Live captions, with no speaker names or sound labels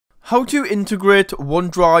how to integrate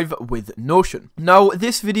OneDrive with Notion. Now,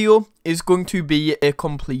 this video is going to be a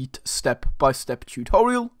complete step-by-step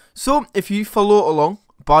tutorial. So if you follow along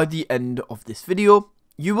by the end of this video,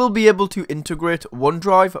 you will be able to integrate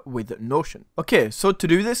OneDrive with Notion. Okay, so to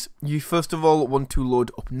do this, you first of all want to load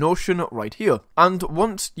up Notion right here. And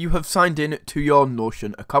once you have signed in to your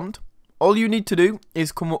Notion account, all you need to do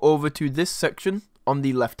is come over to this section on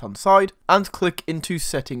the left hand side and click into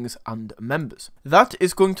settings and members. That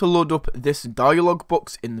is going to load up this dialog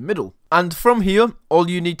box in the middle. And from here, all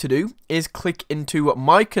you need to do is click into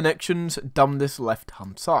my connections down this left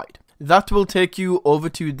hand side. That will take you over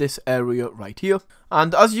to this area right here.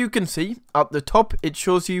 And as you can see at the top, it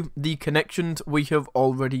shows you the connections we have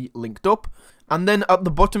already linked up. And then at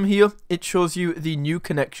the bottom here, it shows you the new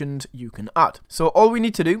connections you can add. So all we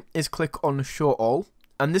need to do is click on show all.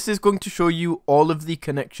 And this is going to show you all of the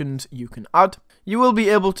connections you can add. You will be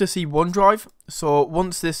able to see OneDrive. So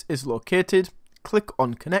once this is located, click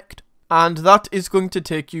on connect. And that is going to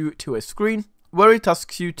take you to a screen where it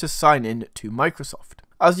asks you to sign in to Microsoft.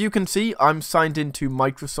 As you can see, I'm signed into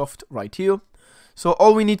Microsoft right here. So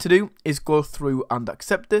all we need to do is go through and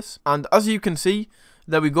accept this. And as you can see,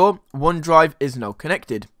 there we go, OneDrive is now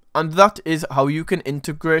connected. And that is how you can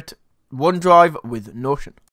integrate OneDrive with Notion.